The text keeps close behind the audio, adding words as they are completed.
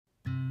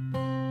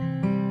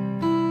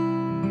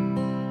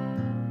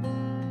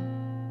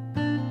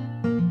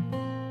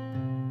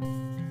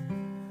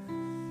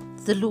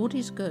The Lord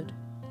is good,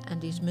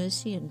 and His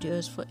mercy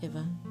endures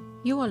forever.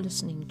 You are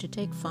listening to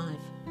Take 5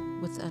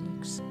 with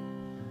Alex.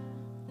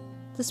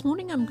 This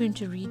morning I'm going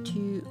to read to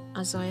you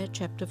Isaiah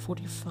chapter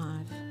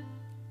 45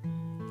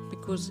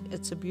 because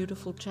it's a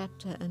beautiful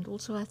chapter, and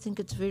also I think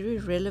it's very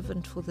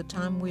relevant for the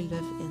time we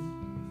live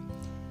in.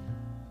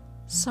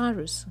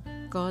 Cyrus,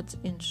 God's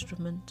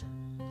instrument.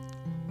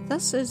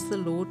 Thus says the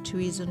Lord to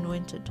His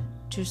anointed,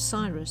 to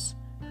Cyrus,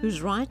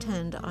 whose right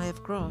hand I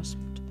have grasped,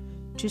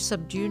 to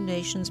subdue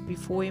nations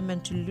before Him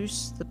and to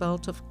loose the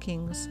belt of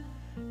kings,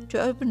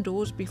 to open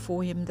doors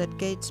before Him that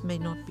gates may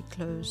not be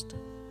closed.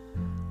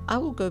 I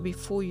will go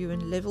before you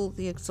and level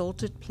the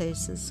exalted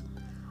places.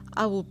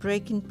 I will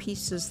break in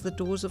pieces the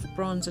doors of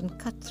bronze and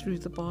cut through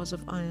the bars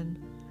of iron.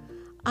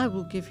 I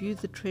will give you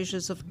the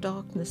treasures of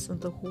darkness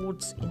and the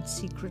hoards in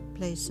secret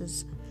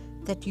places,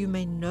 that you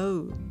may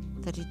know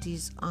that it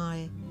is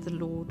I, the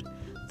Lord,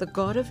 the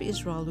God of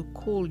Israel, who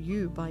call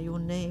you by your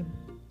name.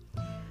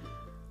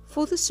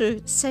 For the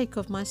sake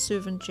of my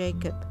servant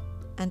Jacob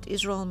and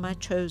Israel my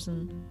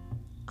chosen,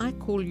 I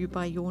call you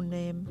by your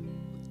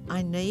name.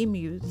 I name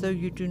you, though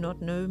you do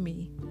not know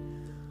me.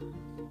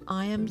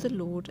 I am the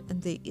Lord,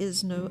 and there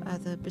is no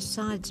other.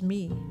 Besides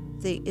me,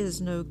 there is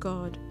no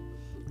God.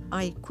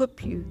 I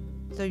equip you,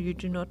 though you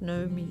do not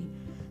know me,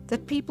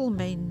 that people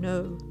may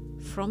know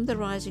from the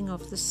rising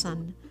of the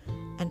sun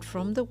and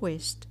from the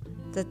west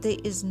that there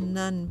is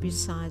none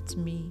besides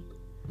me.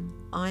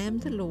 I am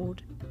the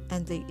Lord,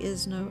 and there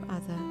is no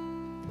other.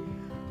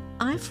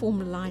 I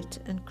form light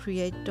and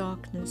create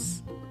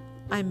darkness.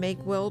 I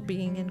make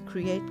well-being and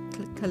create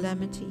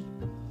calamity.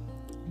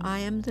 I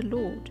am the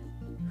Lord,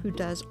 who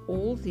does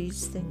all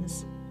these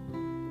things.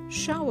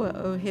 Shower,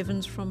 O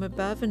heavens, from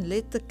above, and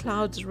let the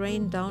clouds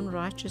rain down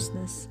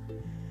righteousness.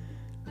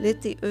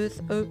 Let the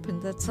earth open,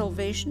 that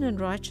salvation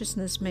and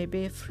righteousness may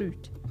bear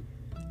fruit.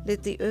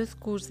 Let the earth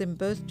cause them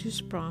both to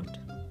sprout.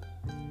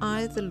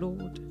 I, the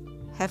Lord,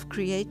 have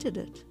created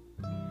it.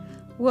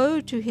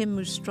 Woe to him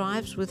who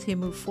strives with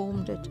him who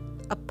formed it,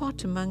 a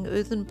pot among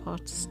earthen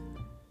pots.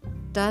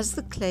 Does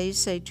the clay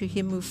say to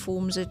him who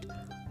forms it,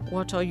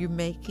 "What are you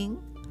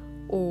making?"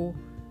 Or,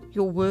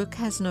 "Your work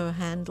has no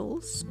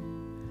handles"?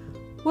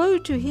 Woe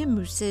to him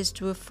who says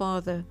to a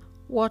father,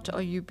 "What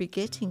are you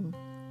begetting?"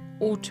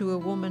 Or to a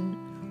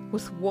woman,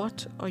 "With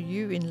what are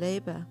you in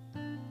labor?"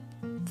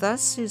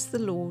 Thus says the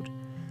Lord,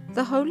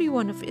 the Holy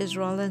One of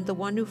Israel, and the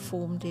one who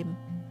formed him.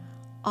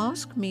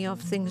 Ask me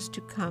of things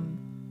to come.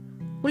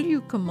 Will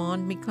you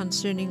command me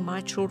concerning my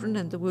children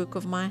and the work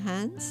of my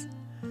hands?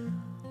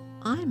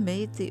 I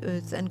made the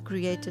earth and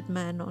created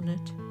man on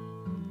it.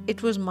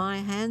 It was my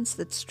hands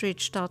that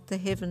stretched out the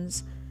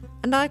heavens,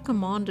 and I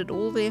commanded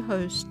all their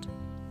host.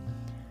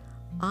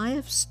 I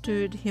have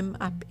stirred him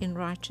up in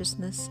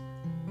righteousness,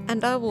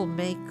 and I will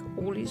make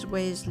all his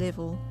ways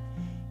level.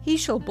 He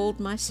shall build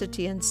my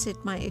city and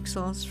set my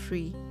exiles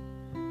free,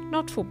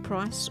 not for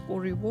price or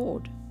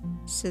reward,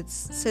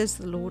 says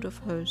the Lord of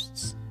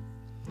hosts.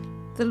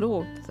 The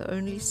Lord, the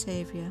only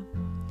Saviour.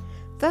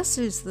 Thus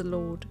says the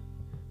Lord,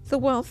 the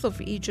wealth of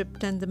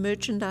Egypt and the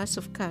merchandise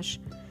of Cush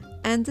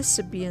and the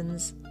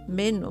Sabaeans,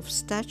 men of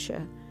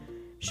stature,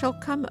 shall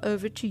come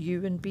over to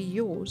you and be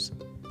yours.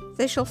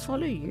 They shall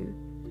follow you.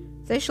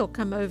 They shall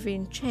come over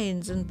in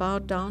chains and bow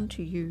down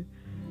to you.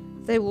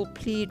 They will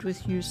plead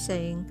with you,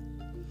 saying,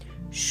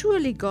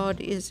 "Surely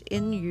God is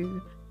in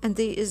you, and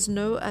there is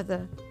no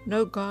other,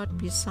 no God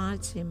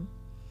besides Him."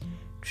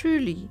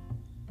 Truly,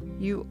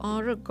 you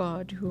are a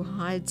God who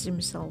hides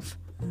Himself,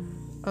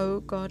 O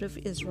God of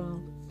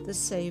Israel, the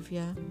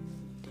Saviour.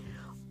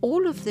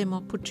 All of them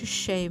are put to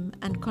shame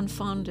and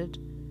confounded.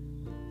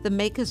 The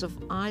makers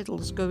of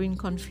idols go in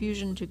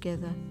confusion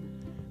together.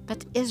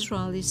 But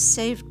Israel is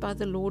saved by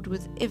the Lord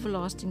with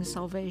everlasting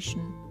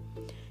salvation.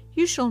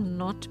 You shall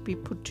not be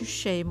put to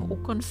shame or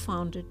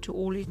confounded to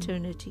all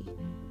eternity.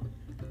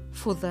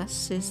 For thus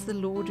says the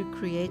Lord who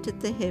created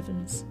the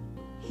heavens,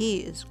 He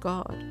is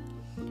God,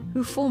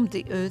 who formed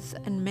the earth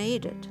and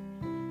made it.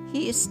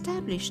 He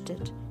established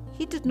it.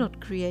 He did not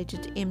create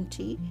it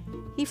empty.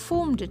 He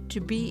formed it to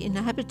be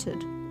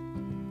inhabited.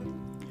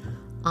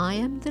 I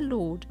am the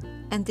Lord,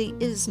 and there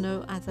is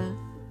no other.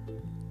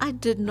 I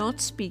did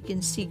not speak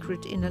in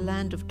secret in a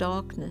land of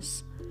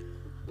darkness.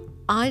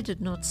 I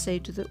did not say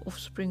to the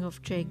offspring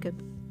of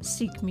Jacob,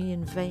 "Seek me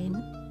in vain."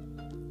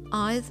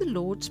 I, the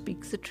Lord,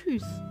 speak the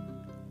truth.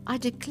 I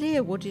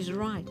declare what is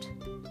right.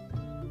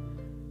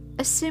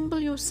 Assemble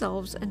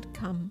yourselves and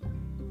come.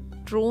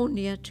 Draw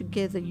near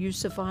together, you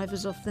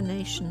survivors of the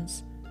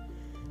nations.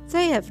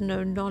 They have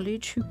no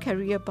knowledge who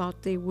carry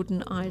about their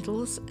wooden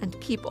idols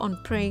and keep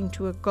on praying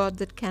to a God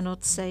that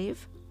cannot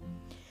save.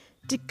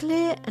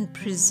 Declare and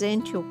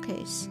present your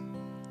case.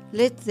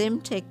 Let them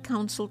take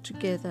counsel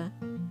together.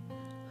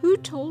 Who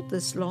told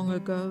this long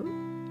ago?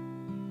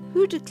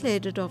 Who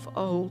declared it of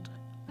old?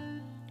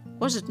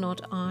 Was it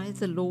not I,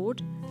 the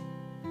Lord?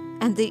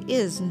 And there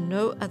is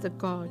no other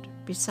God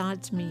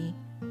besides me,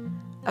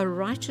 a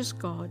righteous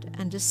God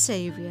and a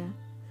Saviour.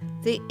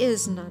 There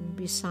is none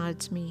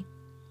besides me.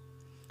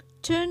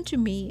 Turn to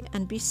me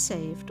and be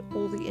saved,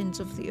 all the ends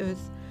of the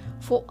earth,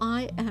 For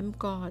I am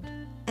God,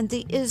 and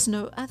there is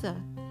no other.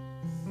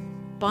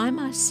 By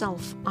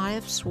myself I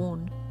have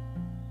sworn.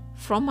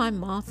 From my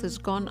mouth has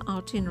gone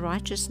out in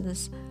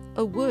righteousness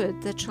a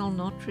word that shall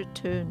not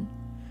return.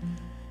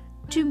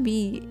 To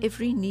me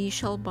every knee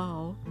shall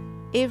bow,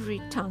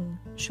 every tongue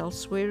shall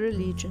swear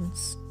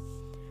allegiance.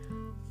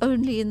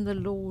 Only in the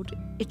Lord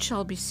it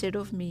shall be said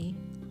of me,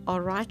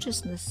 are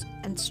righteousness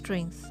and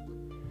strength.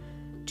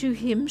 To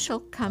him shall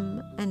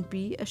come and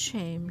be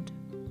ashamed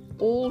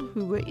all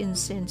who were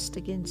incensed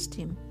against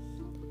him.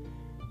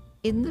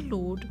 In the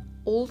Lord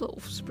all the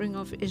offspring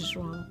of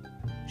Israel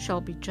shall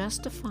be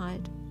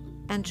justified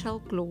and shall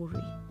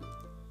glory.